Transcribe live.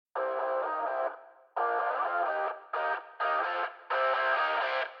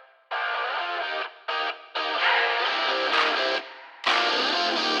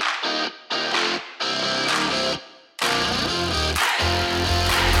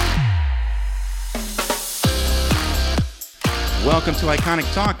Welcome to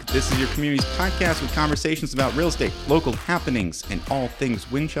Iconic Talk. This is your community's podcast with conversations about real estate, local happenings, and all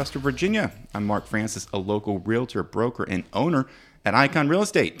things Winchester, Virginia. I'm Mark Francis, a local realtor, broker, and owner at Icon Real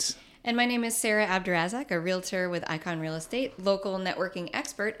Estate. And my name is Sarah Abdurazak, a realtor with Icon Real Estate, local networking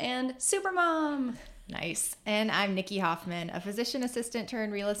expert, and supermom. Nice. And I'm Nikki Hoffman, a physician assistant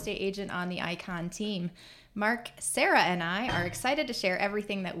turned real estate agent on the Icon team. Mark, Sarah, and I are excited to share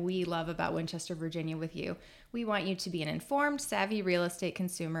everything that we love about Winchester, Virginia with you. We want you to be an informed, savvy real estate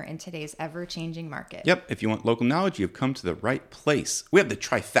consumer in today's ever-changing market. Yep, if you want local knowledge, you've come to the right place. We have the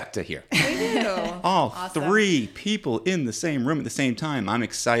trifecta here. We do. All Awesome. three people in the same room at the same time. I'm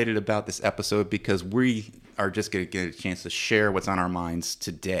excited about this episode because we are just going to get a chance to share what's on our minds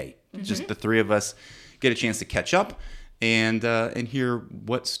today. Just the three of us get a chance to catch up and hear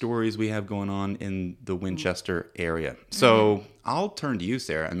what stories we have going on in the Winchester area. So I'll turn to you,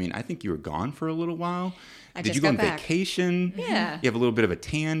 Sarah. I mean, I think you were gone for a little while. Did just you go on got back. vacation? Yeah. You have a little bit of a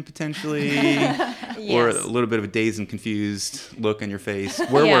tan potentially, or a little bit of a dazed and confused look on your face.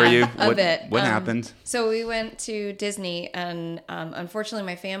 Where were you? A bit. What happened? So we went to Disney, and unfortunately,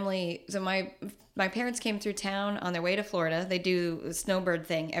 my family. So my parents came through town on their way to Florida. They do a snowbird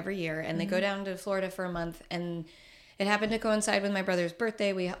thing every year, and they go down to Florida for a month. And it happened to coincide with my brother's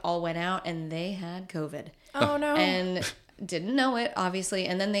birthday. We all went out, and they had COVID. Oh, no. And didn't know it, obviously.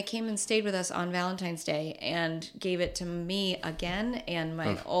 And then they came and stayed with us on Valentine's Day and gave it to me again and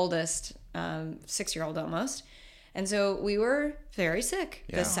my oldest, 6-year-old almost. And so we were very sick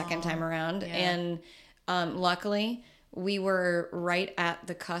the second time around. Yeah. And luckily, we were right at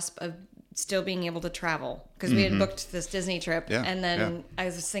the cusp of still being able to travel because we had booked this Disney trip. Yeah, And then I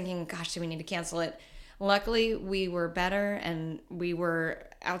was thinking, gosh, do we need to cancel it? Luckily, we were better and we were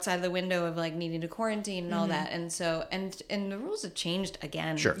outside of the window of like needing to quarantine and all that. And so, and the rules have changed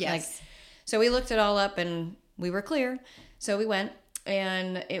again. Sure. Yes. So we looked it all up and we were clear. So we went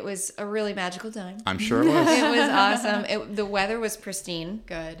and it was a really magical time. I'm sure it was. It was awesome. The weather was pristine.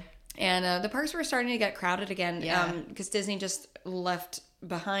 Good. And the parks were starting to get crowded again. Yeah. Because Disney just left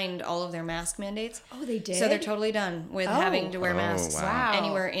behind all of their mask mandates. Oh, they did? So they're totally done with having to wear Oh, masks wow.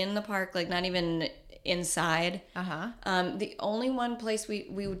 anywhere in the park, like not even inside. The only one place we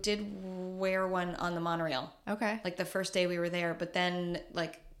did wear one on the monorail, Okay. like the first day we were there, but then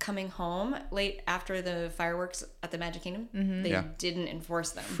like coming home late after the fireworks at the Magic Kingdom, they didn't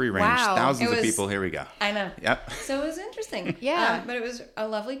enforce them. Free range. Wow. Thousands It of was- people. Here we go. I know. Yep. So it was interesting. Yeah. But it was a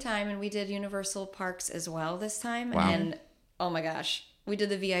lovely time, and we did Universal Parks as well this time. Wow. And oh my gosh, we did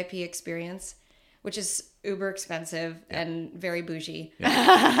the VIP experience, which is uber expensive and very bougie,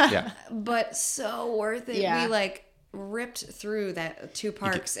 Yeah. but so worth it. Yeah. We like ripped through that two You get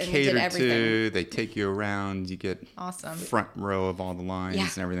parks and we did catered everything. to. They take you around. You get Awesome. front row of all the lines Yeah.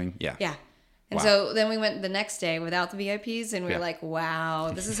 and everything. Yeah. Yeah. And Wow. so then we went the next day without the VIPs, and we Yeah. were like,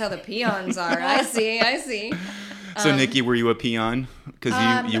 wow, this is how the peons are. I see. So, Nikki, were you a peon?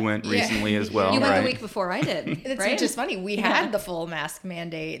 Because you went recently as well, You went right? the week before I did, It's right? which is funny. We had the full mask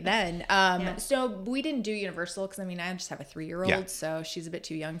mandate then. So we didn't do Universal because, I mean, I just have a 3-year-old, Yeah. so she's a bit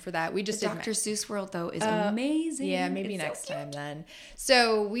too young for that. We just did Dr. Seuss World, though, is amazing. Yeah, maybe It's so next cute. time then.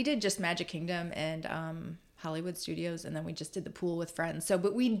 So we did just Magic Kingdom and Hollywood Studios, and then we just did the pool with friends. So,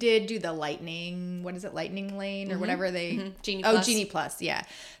 but we did do the Lightning, what is it, Lightning Lane or whatever they... Genie Oh, Plus. Genie Plus, yeah.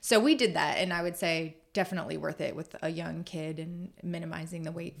 So we did that, and I would say definitely worth it with a young kid and minimizing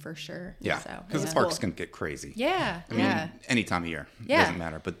the wait for sure. Yeah. So, Because yeah. the parks can get crazy. Yeah, I mean, yeah. any time of year. It Yeah. doesn't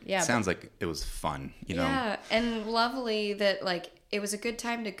matter. But Yeah, it sounds like it was fun, you know? Yeah, and lovely that like it was a good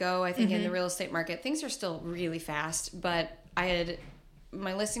time to go. I think in the real estate market, things are still really fast, but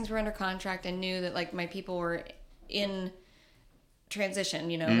my listings were under contract and knew that like my people were in transition,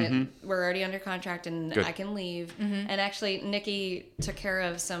 you know, we're already under contract and Good. I can leave. And actually Nikki took care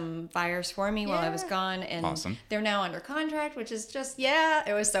of some fires for me while I was Yeah. gone, and Awesome. they're now under contract, which is just Yeah,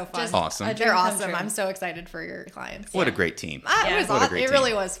 it was so fun. Just Awesome. a dream They're come awesome. true. I'm so excited for your clients. What a great team. It Yeah. was What a awesome. great It team.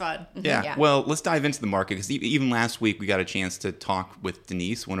 really was fun. Yeah. Well, let's dive into the market because even last week we got a chance to talk with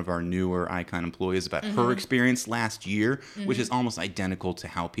Denise, one of our newer Icon employees, about her experience last year, which is almost identical to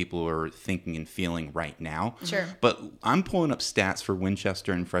how people are thinking and feeling right now. Sure. But I'm pulling up stats for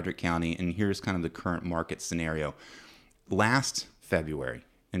Winchester and Frederick County, and here's kind of the current market scenario. Last February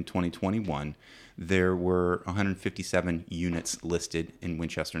in 2021, there were 157 units listed in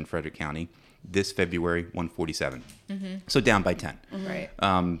Winchester and Frederick County. This February, 147. So down by 10. Right.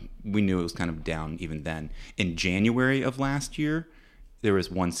 We knew it was kind of down even then. In January of last year, there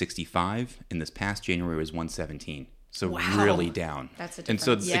was 165. In this past January, it was 117. So really down. That's a And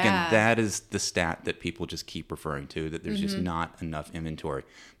so difference. again, Yeah. that is the stat that people just keep referring to, that there's just not enough inventory.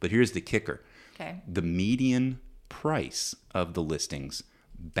 But here's the kicker. Okay. The median price of the listings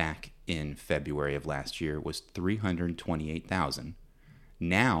back in February of last year was $328,000.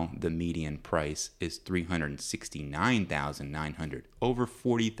 Now the median price is $369,900, over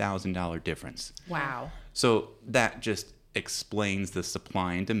 $40,000 difference. Wow. So that just explains the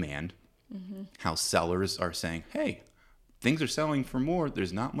supply and demand, how sellers are saying, hey, things are selling for more.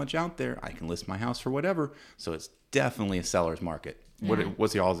 There's not much out there. I can list my house for whatever. So it's definitely a seller's market.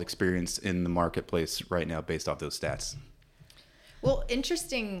 What's y'all's experience in the marketplace right now based off those stats? Well,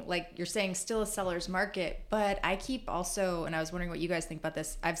 interesting, like you're saying, still a seller's market, but I keep also, and I was wondering what you guys think about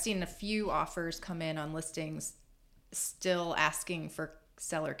this. I've seen a few offers come in on listings still asking for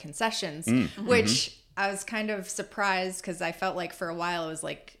seller concessions, which I was kind of surprised because I felt like for a while it was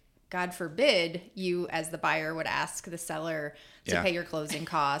like, God forbid you as the buyer would ask the seller to pay your closing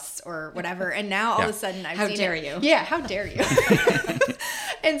costs or whatever. And now all of a sudden I've How seen dare it. you? Yeah, how dare you?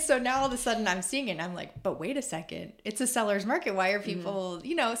 And so now all of a sudden I'm seeing it and I'm like, but wait a second, it's a seller's market. Why are people,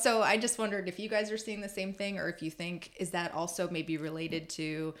 so I just wondered if you guys are seeing the same thing or if you think, is that also maybe related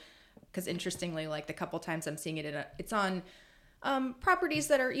to, because interestingly, like the couple times I'm seeing it, it's on properties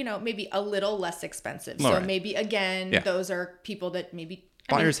that are, maybe a little less expensive. So Right. maybe again, those are people that maybe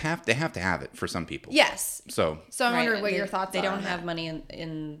Buyers have to have it for some people. Yes. So I wonder Right. what your thoughts They are. don't on have that. money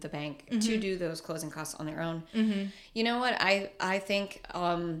in the bank to do those closing costs on their own. You know what? I think,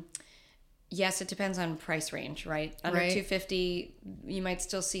 yes, it depends on price range, right? Under Right. 250, you might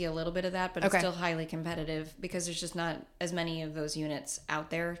still see a little bit of that, but Okay. it's still highly competitive because there's just not as many of those units out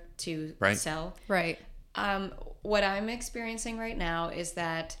there to Right. sell. Right. What I'm experiencing right now is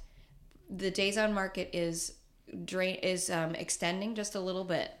that the days on market is extending just a little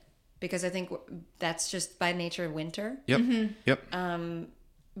bit because I think that's just by nature of winter. Yep. Yep.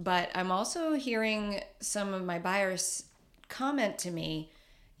 But I'm also hearing some of my buyers comment to me,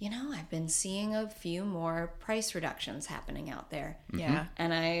 I've been seeing a few more price reductions happening out there. Yeah.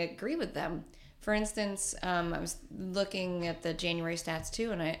 And I agree with them. For instance, I was looking at the January stats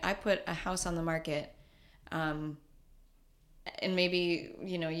too, and I put a house on the market. And maybe,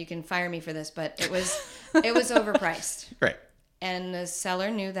 you can fire me for this, but it was overpriced. Right. And the seller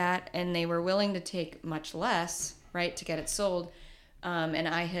knew that, and they were willing to take much less, right, to get it sold. And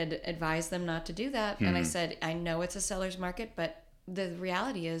I had advised them not to do that. And I said, I know it's a seller's market, but the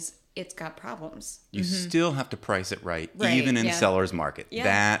reality is it's got problems. You still have to price it right, Right, even in yeah. seller's market. Yeah.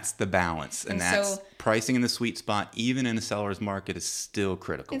 That's the balance. And And that's so- pricing in the sweet spot, even in a seller's market, is still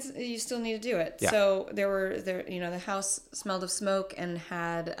critical. You still need to do it. Yeah. So the house smelled of smoke and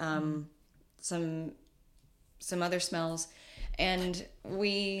had some other smells, and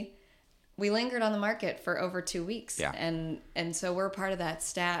we lingered on the market for over 2 weeks. Yeah. And so we're part of that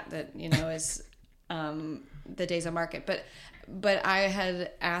stat that is the days on market. But I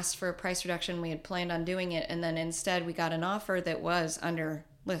had asked for a price reduction. We had planned on doing it, and then instead we got an offer that was under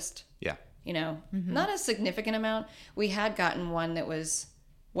list. Yeah. Not a significant amount. We had gotten one that was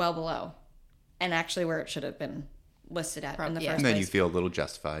well below, and actually where it should have been listed at in the Yeah. first And then place. you feel a little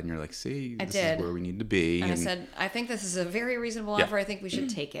justified, and you're like, see, this did. is where we need to be. And I said, I think this is a very reasonable Yeah. offer. I think we should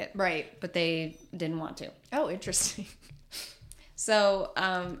take it. Right. But they didn't want to. Oh, interesting. So,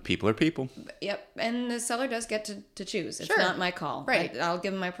 people are people. yep. And the seller does get to choose. It's Sure. not my call. Right. I'll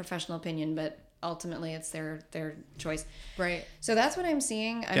give them my professional opinion, but ultimately it's their choice. Right. So that's what I'm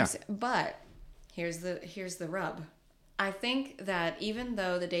seeing. Yeah. But here's the rub. I think that even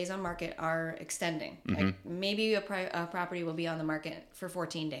though the days on market are extending, like maybe a property will be on the market for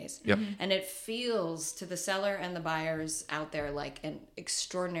 14 days. Yep. And it feels to the seller and the buyers out there like an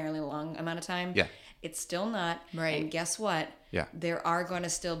extraordinarily long amount of time. Yeah. It's still not. Right. And guess what? Yeah. There are going to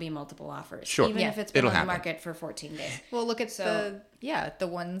still be multiple offers. Sure. Even Yeah. if it's been It'll on happen. the market for 14 days. Well, look at So- the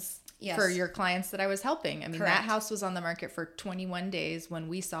ones Yes. for your clients that I was helping. I mean, Correct. that house was on the market for 21 days when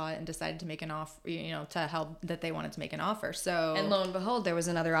we saw it and decided to make an offer, to help that they wanted to make an offer. So And lo and behold, there was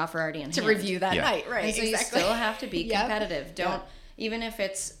another offer already in to hand. review that Yeah. night, right? And so exactly. you still have to be Yep. competitive. Don't even if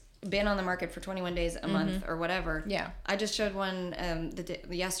it's been on the market for 21 days, a month, or whatever. Yeah. I just showed one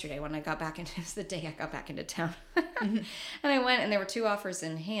yesterday when I got back into it was the day I got back into town, and I went and there were 2 offers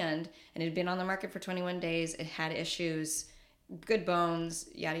in hand, and it had been on the market for 21 days. It had issues, good bones,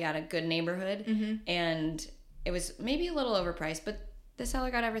 yada yada, good neighborhood, and it was maybe a little overpriced, but the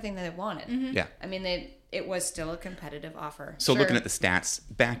seller got everything that they wanted. Yeah. I mean, it was still a competitive offer. So Sure. looking at the stats,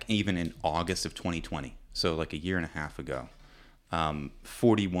 back even in August of 2020, so like a year and a half ago,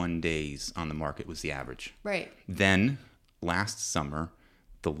 41 days on the market was the average. Right. Then last summer,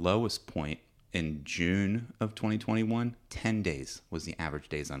 the lowest point in June of 2021, 10 days was the average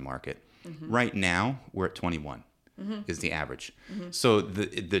days on market. Right now, we're at 21 is the average. So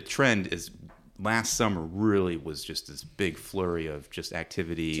the trend is last summer really was just this big flurry of just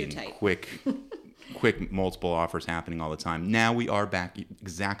activity Too and tight. quick multiple offers happening all the time. Now we are back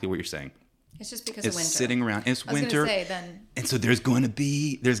exactly what you're saying. It's just because It's of winter. sitting around. It's I was winter, gonna say then. and so there's going to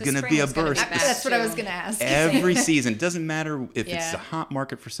be spring a is gonna be burst. back. That's what I was to- gonna ask. Every season, doesn't matter if it's Yeah. a hot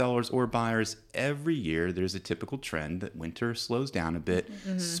market for sellers or buyers, every year there's a typical trend that winter slows down a bit,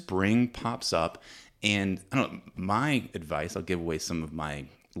 spring pops up, and I don't know, my advice, I'll give away some of my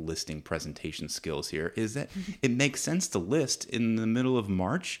listing presentation skills here, is that it makes sense to list in the middle of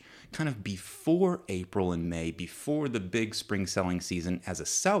March, kind of before April and May, before the big spring selling season as a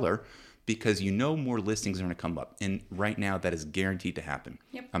seller, because you know more listings are going to come up. And right now that is guaranteed to happen.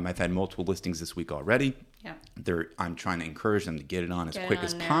 Yep. I've had multiple listings this week already. Yeah. I'm trying to encourage them to get it on as Get it quick on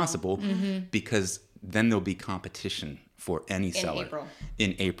as now. possible because then there'll be competition for any seller April.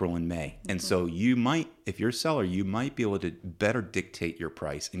 in April and May. And so you might, if you're a seller, you might be able to better dictate your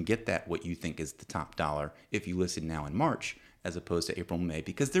price and get that what you think is the top dollar if you list it now in March as opposed to April and May,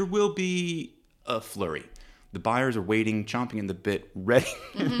 because there will be a flurry. The buyers are waiting, chomping in the bit,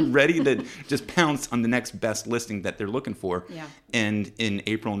 ready to just pounce on the next best listing that they're looking for. Yeah. And in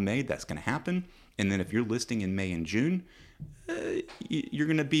April and May, that's going to happen. And then if you're listing in May and June, you're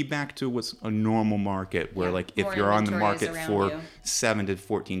going to be back to what's a normal market where, Yeah, like, if more you're on the inventory is market around for you. 7 to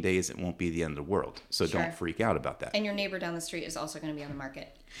 14 days, it won't be the end of the world. So Sure. don't freak out about that. And your neighbor down the street is also going to be on the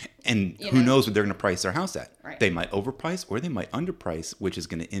market. And you who know. knows what they're going to price their house at? Right. They might overprice or they might underprice, which is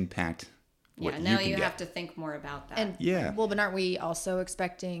going to impact what Yeah, you now can you get. have to think more about that. And Yeah. well, but aren't we also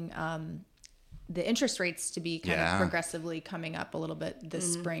expecting the interest rates to be kind Yeah. of progressively coming up a little bit this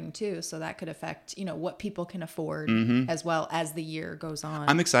Mm-hmm. spring too? So that could affect, what people can afford as well as the year goes on.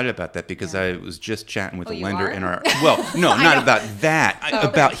 I'm excited about that because I was just chatting with a you lender are? in our. Well, no, not about that. okay.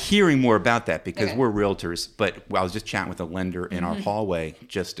 About hearing more about that because Okay. we're realtors. But I was just chatting with a lender in our hallway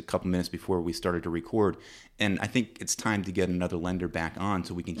just a couple minutes before we started to record, and I think it's time to get another lender back on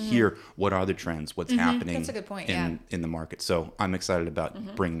so we can hear what are the trends, what's happening. That's a good point, in the market. So I'm excited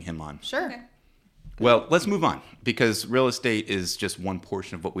about bringing him on. Sure. Okay. Well, let's move on because real estate is just one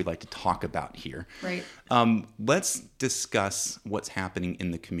portion of what we like to talk about here. Right. Let's discuss what's happening in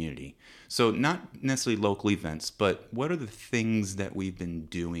the community. So not necessarily local events, but what are the things that we've been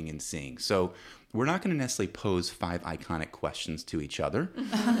doing and seeing? So we're not going to necessarily pose 5 iconic questions to each other,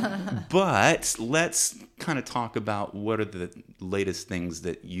 but let's kind of talk about what are the latest things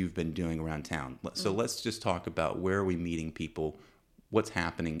that you've been doing around town. So let's just talk about where are we meeting people, what's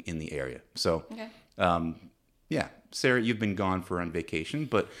happening in the area. So Okay. yeah, Sarah, you've been gone on vacation,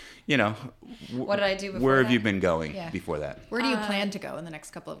 but What did I do before where have that? you been going Yeah. before that? Where do you plan to go in the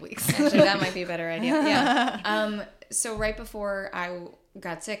next couple of weeks? Actually, that might be a better idea. Yeah. So right before I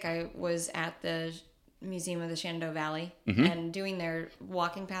got sick, I was at the Museum of the Shenandoah Valley and doing their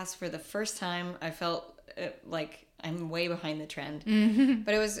walking paths for the first time. I felt like I'm way behind the trend,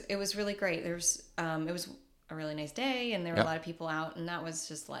 but it was really great. It was a really nice day, and there were Yep. a lot of people out, and that was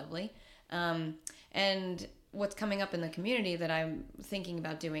just lovely. And what's coming up in the community that I'm thinking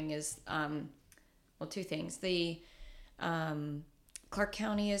about doing is, 2 things. The Clark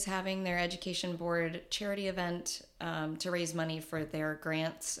County is having their education board charity event to raise money for their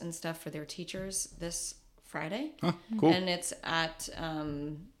grants and stuff for their teachers this Friday. Huh, cool. And it's at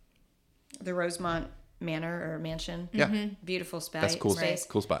the Rosemont Manor or Mansion. Yeah. Beautiful space. That's cool. Space.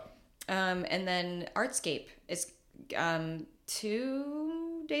 Cool spot. And then Artscape is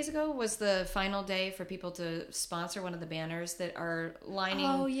 2 days ago was the final day for people to sponsor one of the banners that are lining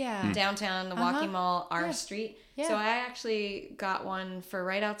Oh, yeah. downtown, the Walking Mall, our Yeah. street. Yeah. So I actually got one for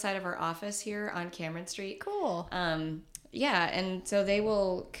right outside of our office here on Cameron Street. Cool. Yeah, and so they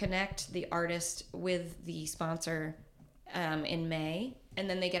will connect the artist with the sponsor in May, and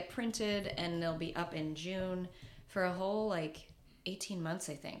then they get printed, and they'll be up in June for a whole 18 months,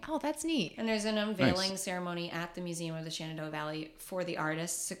 I think. Oh, that's neat. And there's an unveiling ceremony at the Museum of the Shenandoah Valley for the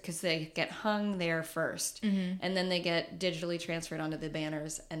artists because they get hung there first, and then they get digitally transferred onto the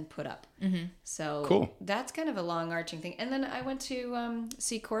banners and put up. So Cool. that's kind of a long arching thing. And then I went to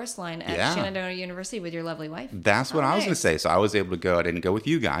see Chorus Line at Yeah. Shenandoah University with your lovely wife. That's what I was going to nice. say. So I was able to go. I didn't go with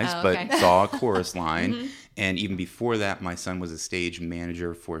you guys, Oh, but okay. saw a chorus line. And even before that, my son was a stage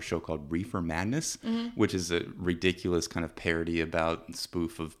manager for a show called Reefer Madness, which is a ridiculous kind of parody about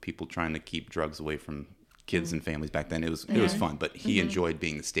spoof of people trying to keep drugs away from kids and families back then. It was fun, but he enjoyed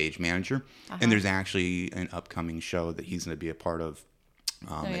being the stage manager. And there's actually an upcoming show that he's going to be a part of.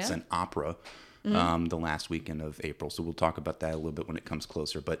 It's yeah? an opera the last weekend of April. So we'll talk about that a little bit when it comes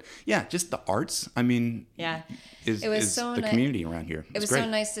closer. But yeah, just the arts. I mean, it was is so the community around here. It was great. so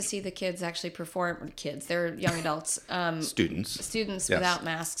nice to see the kids actually perform. Kids, they're young adults. Students Students Yes. without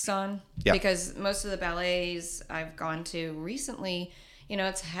masks on. Yeah. Because most of the ballets I've gone to recently,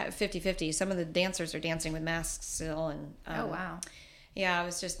 it's 50-50. Some of the dancers are dancing with masks still. And Oh, wow. yeah, it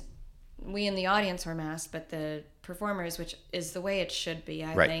was just, we in the audience were masked, but the performers, which is the way it should be,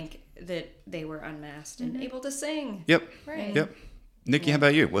 I Right. think, that they were unmasked and able to sing. Yep. Right. Yep. Nikki, how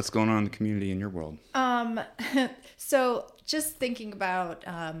about you? What's going on in the community in your world? So just thinking about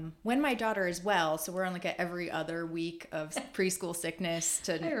when my daughter is well, so we're on like a every other week of preschool sickness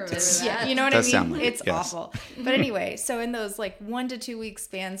to remember yeah, that. you know what Does I sound mean? like it, It's yes. awful. But anyway, so in those like 1 to 2 week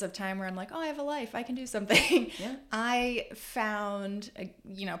spans of time where I'm like, oh, I have a life, I can do something. Yeah. I found,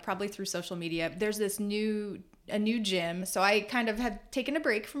 probably through social media, there's this a new gym. So I kind of had taken a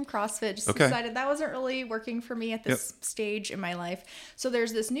break from CrossFit, just Okay. decided that wasn't really working for me at this stage in my life. So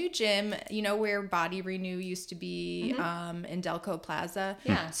there's this new gym, where Body Renew used to be in Delco Plaza.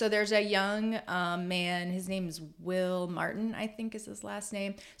 Yeah. So there's a young man, his name is Will Martin, I think is his last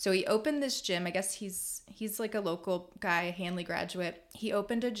name. So he opened this gym. I guess he's like a local guy, a Hanley graduate. He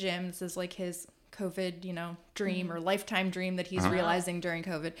opened a gym. This is like his COVID, dream or lifetime dream that he's realizing during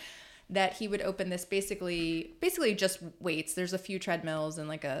COVID. That he would open this basically just weights. There's a few treadmills and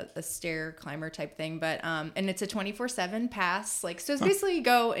like a stair climber type thing, but and it's a 24/7 pass. Like, so it's basically you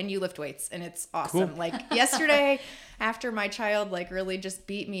go and you lift weights and it's awesome. Cool. Like yesterday after my child like really just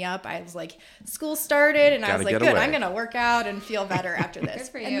beat me up, I was like, school started and I Gotta was like, get good, away. I'm going to work out and feel better after this. Good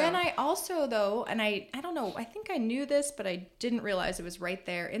for And you. then I also though, and I don't know, I think I knew this, but I didn't realize it was right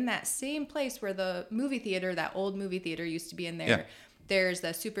there in that same place where the movie theater, that old movie theater used to be in there. Yeah. There's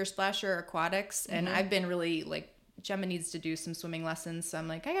the Super Splasher Aquatics, and I've been really like, Gemma needs to do some swimming lessons, so I'm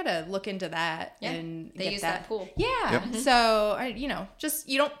like, I gotta look into that. Yeah, and they get use that pool. Yeah, Yep. so I, just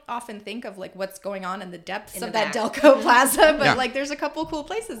you don't often think of like what's going on in the depths In of the that back. Delco Plaza, but Yeah. like there's a couple cool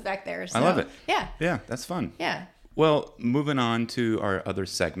places back there. So, I love it. Yeah, Yeah, that's fun. yeah. Well, moving on to our other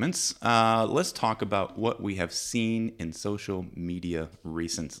segments, let's talk about what we have seen in social media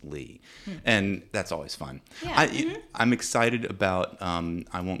recently. And that's always fun. Yeah. I'm excited about,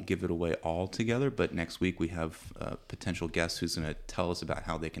 I won't give it away altogether, but next week we have a potential guest who's going to tell us about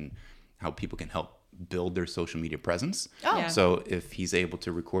how people can help build their social media presence. Oh. Yeah. So if he's able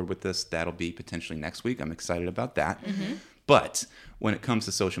to record with us, that'll be potentially next week. I'm excited about that. But when it comes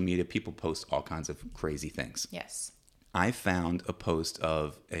to social media, people post all kinds of crazy things. Yes. I found a post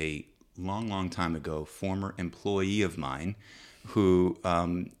of a long time ago former employee of mine who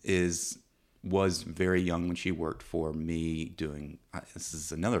was very young when she worked for me doing, this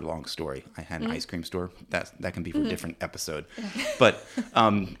is another long story. I had an ice cream store. That can be for a different episode. But,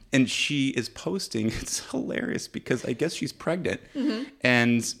 and she is posting, it's hilarious because I guess she's pregnant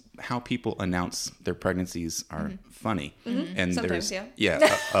and how people announce their pregnancies are funny. And Sometimes, there's,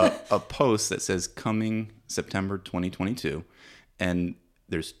 yeah. a post that says coming September 2022. And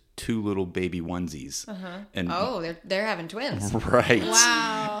there's 2 little baby onesies. And Oh, they're having twins. right.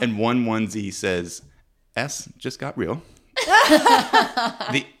 Wow. And one onesie says, S just got real.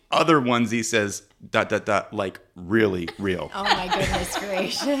 The other onesie says, ... like really real. Oh my goodness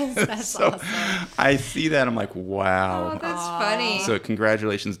gracious. That's So awesome. I see that. I'm like, wow. Oh, that's funny. So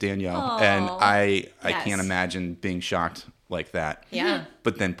congratulations, Danielle. And I Yes. can't imagine being shocked like that. Yeah.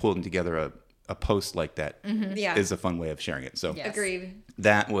 But then pulling together a post like that Yeah. is a fun way of sharing it. So Yes. Agreed.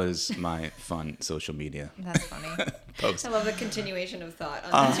 that was my fun social media That's funny. post. I love the continuation of thought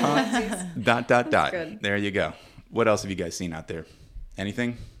on the two onesies. ... There you go. What else have you guys seen out there?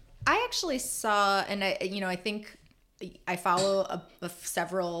 Anything? I actually saw, and I think I follow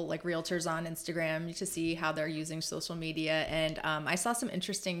several like realtors on Instagram to see how they're using social media, and I saw some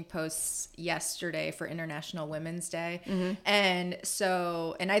interesting posts yesterday for International Women's Day, and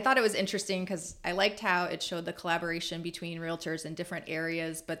I thought it was interesting because I liked how it showed the collaboration between realtors in different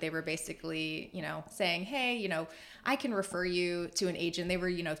areas, but they were basically saying, hey, I can refer you to an agent. They were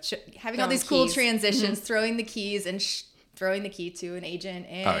having all Throwing these cool keys. transitions, throwing the keys and throwing the key to an agent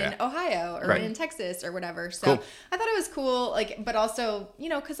in Ohio or Right. in Texas or whatever. So Cool. I thought it was cool, but also,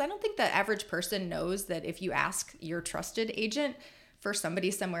 because I don't think the average person knows that if you ask your trusted agent for somebody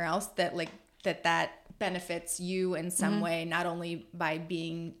somewhere else, that that benefits you in some way, not only by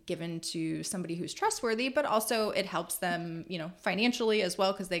being given to somebody who's trustworthy, but also it helps them, financially as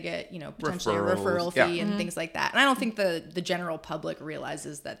well, because they get, potentially a referral Referrals, fee yeah. and things like that. And I don't think the general public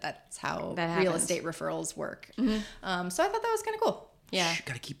realizes that that's how That real happens. estate referrals work. So I thought that was kind of cool. Yeah. Shh, you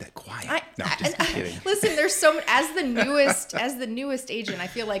got to keep that quiet. No, just kidding. Listen, there's so much, as the newest agent, I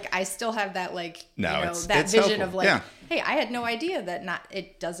feel like I still have that like It's that vision helpful. of like, Yeah. hey, I had no idea that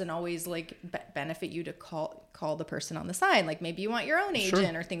it doesn't always like benefit you to call the person on the side. Like maybe you want your own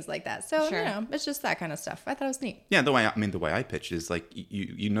agent or things like that. So Sure. it's just that kind of stuff. I thought it was neat. Yeah, the way I pitch is like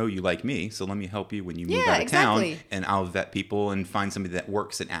you like me, so let me help you when you move Yeah, out of town, exactly. and I'll vet people and find somebody that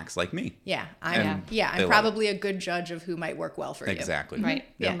works and acts like me. Yeah, And they I'm love probably a good judge of who might work well for you. Exactly. Right.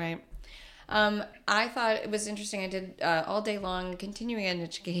 Yeah. Right. I thought it was interesting. I did all day long continuing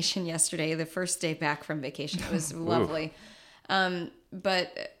education yesterday, the first day back from vacation. It was lovely.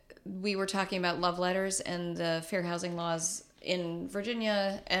 But we were talking about love letters and the fair housing laws in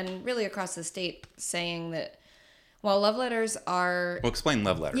Virginia and really across the state, saying that while love letters are... Well, explain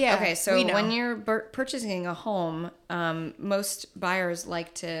love letter. Yeah. Okay, so we know. when you're purchasing a home, most buyers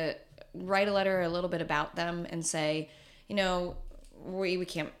like to write a letter a little bit about them and say,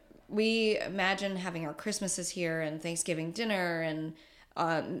 we imagine having our Christmases here and Thanksgiving dinner and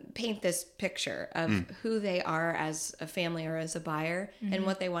paint this picture of who they are as a family or as a buyer and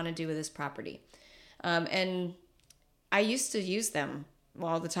what they want to do with this property. And I used to use them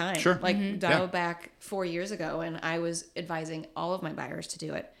all the time. Sure. Like dial back 4 years ago, and I was advising all of my buyers to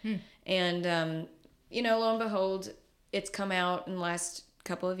do it. And, lo and behold, it's come out in the last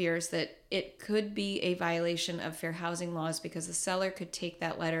couple of years that it could be a violation of fair housing laws because the seller could take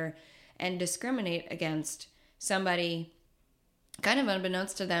that letter and discriminate against somebody kind of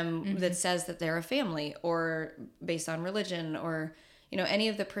unbeknownst to them that says that they're a family or based on religion or, any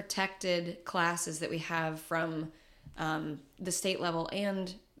of the protected classes that we have from the state level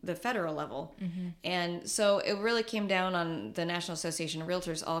and the federal level. And so it really came down on the National Association of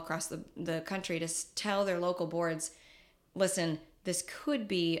Realtors all across the country to tell their local boards, listen, this could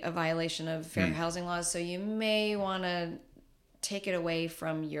be a violation of fair housing laws, so you may want to take it away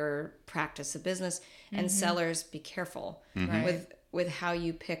from your practice of business. And sellers, be careful with how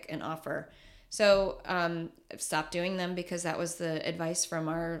you pick an offer. So I've stopped doing them because that was the advice from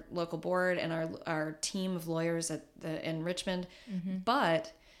our local board and our team of lawyers in Richmond.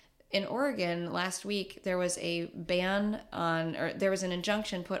 But in Oregon last week, there was a there was an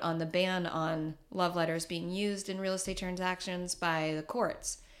injunction put on the ban on love letters being used in real estate transactions by the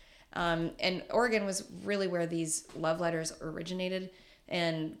courts. And Oregon was really where these love letters originated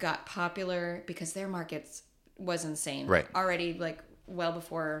and got popular because their markets was insane. Right. Already like well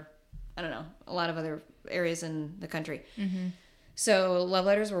before, I don't know, a lot of other areas in the country. So love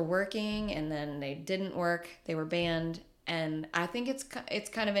letters were working and then they didn't work. They were banned. And I think it's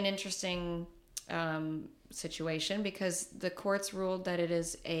kind of an interesting situation because the courts ruled that it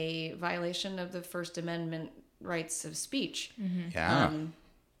is a violation of the First Amendment rights of speech. Yeah.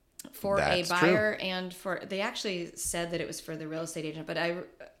 For That's a buyer and they actually said that it was for the real estate agent, but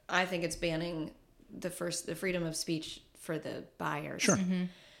I think it's banning the freedom of speech for the buyers. Sure.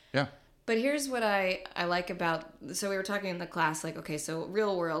 Yeah. But here's what I like about, so we were talking in the class, like, okay, so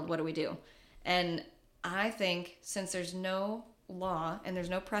real world, what do we do? And I think since there's no law and there's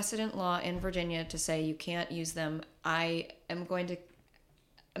no precedent law in Virginia to say you can't use them, I am going to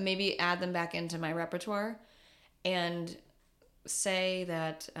maybe add them back into my repertoire and say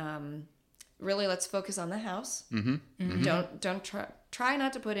that really let's focus on the house. Don't try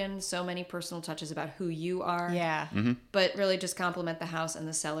not to put in so many personal touches about who you are. Yeah. But really just compliment the house and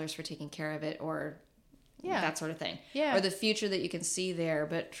the sellers for taking care of it or that sort of thing. Yeah. Or the future that you can see there,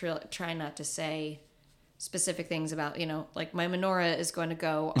 but try not to say specific things about, like my menorah is going to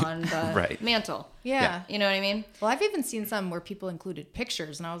go on the Right. mantle. Yeah. You know what I mean? Well, I've even seen some where people included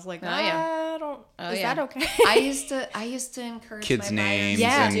pictures, and I was like, yeah. I don't. Oh, is yeah. that okay? I used to encourage Kids' my names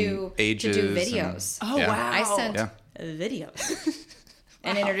buyers and ages to do and- videos. Oh Yeah. wow! I sent Yeah. videos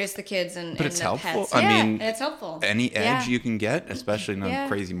and introduced the kids and But it's the helpful. pets. I Yeah. mean, And it's helpful. any edge Yeah. you can get, especially in a Yeah.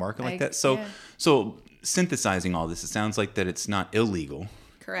 crazy market like I- that. So, yeah. so synthesizing all this, it sounds like that it's not illegal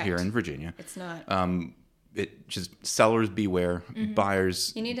Correct. here in Virginia. It's not. It just sellers beware,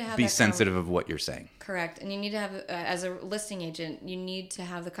 buyers You need to have be that sensitive of what you're saying. Correct. And you need to have, as a listing agent, you need to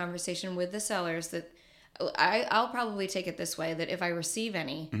have the conversation with the sellers that I'll probably take it this way, that if I receive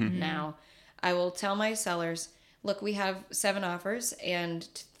any now, I will tell my sellers, look, we have 7 offers and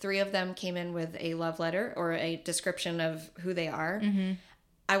 3 of them came in with a love letter or a description of who they are.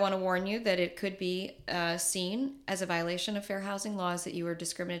 I want to warn you that it could be seen as a violation of fair housing laws that you were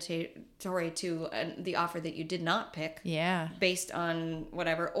discriminatory to the offer that you did not pick. Yeah. Based on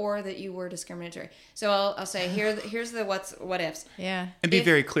whatever, or that you were discriminatory. So I'll say here's the what ifs. Yeah. And be If-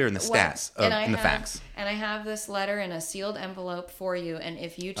 very clear in the stats, and I in the have- facts. And I have this letter in a sealed envelope for you, and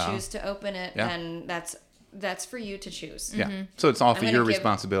if you choose to open it, Yeah. then that's that's for you to choose. Yeah. So it's all for your I'm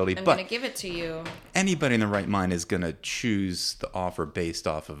responsibility. going But to give it to you. anybody in the right mind is going to choose the offer based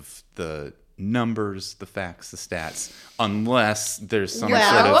off of the numbers, the facts, the stats, unless there's some You're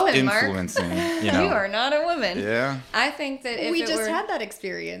sort not a of woman, Mark. influencing. You know. You are not a woman. Yeah. I think that if We it just were, had that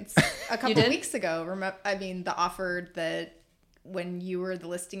experience a couple did? weeks ago. The offer that when you were the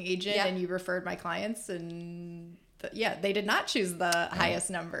listing agent Yeah. and you referred my clients and they did not choose the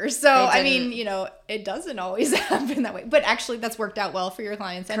highest number. So, They I mean, didn't. it doesn't always happen that way. But actually, that's worked out well for your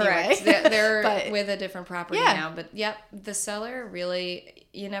clients anyway. correct. They're But- with a different property Yeah. now. But yep, the seller really,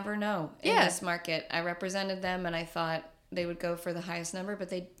 you never know in Yeah. this market. I represented them and I thought they would go for the highest number, but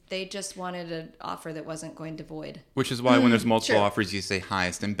they just wanted an offer that wasn't going to void. Which is why when there's multiple true. offers, you say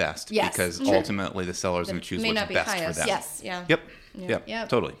highest and best. Yes, Because true. ultimately the seller's going to choose May what's not be best highest. for them. Yes. Yeah. Yep. Yep.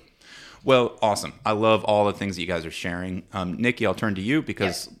 Totally. Well, awesome. I love all the things that you guys are sharing. Nikki, I'll turn to you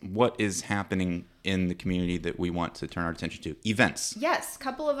because what is happening in the community that we want to turn our attention to? Events. Yes,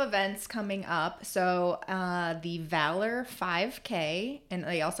 couple of events coming up. So the Valor 5K, and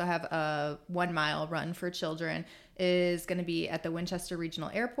they also have a 1 mile run for children, is going to be at the Winchester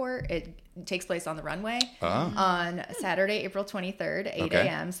Regional Airport. It takes place on the runway on Saturday, April 23rd, 8 Okay.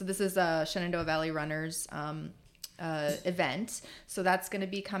 a.m. So this is a Shenandoah Valley Runners event. So that's going to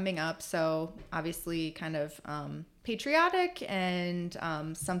be coming up. So obviously kind of patriotic and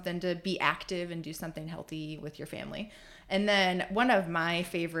something to be active and do something healthy with your family. And then one of my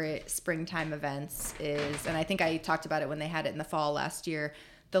favorite springtime events is, and I think I talked about it when they had it in the fall last year,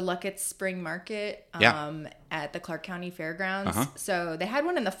 the Luckett's Spring Market at the Clark County Fairgrounds. So they had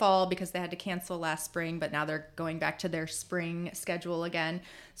one in the fall because they had to cancel last spring, but now they're going back to their spring schedule again.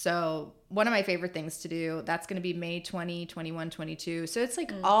 So one of my favorite things to do, that's going to be May 20, 21, 22. So it's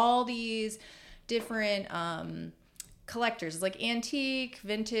like all these different collectors, like antique,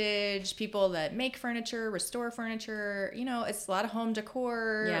 vintage, people that make furniture, restore furniture. It's a lot of home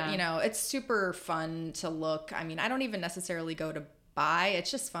decor. Yeah. It's super fun to look. I mean, I don't even necessarily go to buy. It's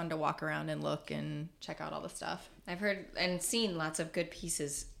just fun to walk around and look and check out all the stuff. I've heard and seen lots of good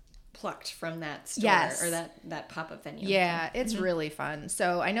pieces plucked from that store Yes. or that pop-up venue. Yeah, it's really fun.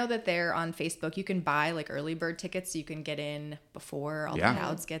 So I know that they're on Facebook. You can buy like early bird tickets so you can get in before all the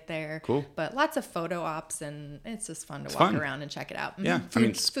crowds get there. Cool. But lots of photo ops and it's just fun to walk around and check it out. Yeah. Mhm. I mean,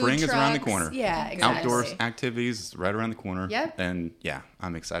 Food spring is around the trucks. corner. Yeah, exactly. Outdoor activities is right around the corner. Yep. And yeah,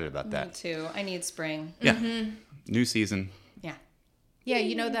 I'm excited about Me that. too. I need spring. Yeah. New season. Yeah. Yeah,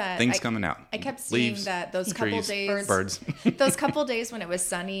 you know that Things coming out. I kept seeing Leaves, that those couple trees, days birds. those couple days when it was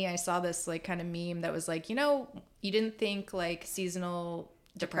sunny, I saw this like kind of meme that was like, you didn't think like seasonal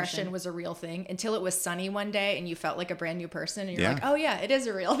depression was a real thing until it was sunny one day and you felt like a brand new person and you're Yeah. like, oh yeah, it is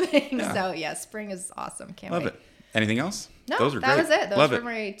a real thing. Yeah. So yeah, spring is awesome. Can't Love wait. it. Anything else? No, Those are that great. was it. Those Love were it.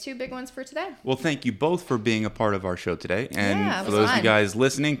 my two big ones for today. Well, thank you both for being a part of our show today. And Yeah, it for was those of you fun. guys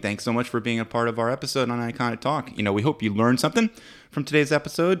listening, thanks so much for being a part of our episode on Iconic Talk. We hope you learned something from today's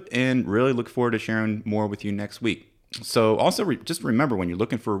episode and really look forward to sharing more with you next week. So also just remember, when you're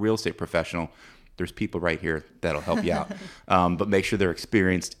looking for a real estate professional, there's people right here that'll help you out. But make sure they're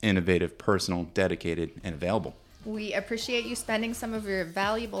experienced, innovative, personal, dedicated, and available. We appreciate you spending some of your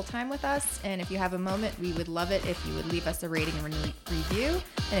valuable time with us. And if you have a moment, we would love it if you would leave us a rating and review.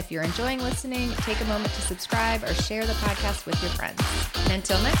 And if you're enjoying listening, take a moment to subscribe or share the podcast with your friends.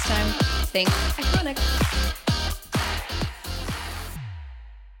 Until next time, think iconic.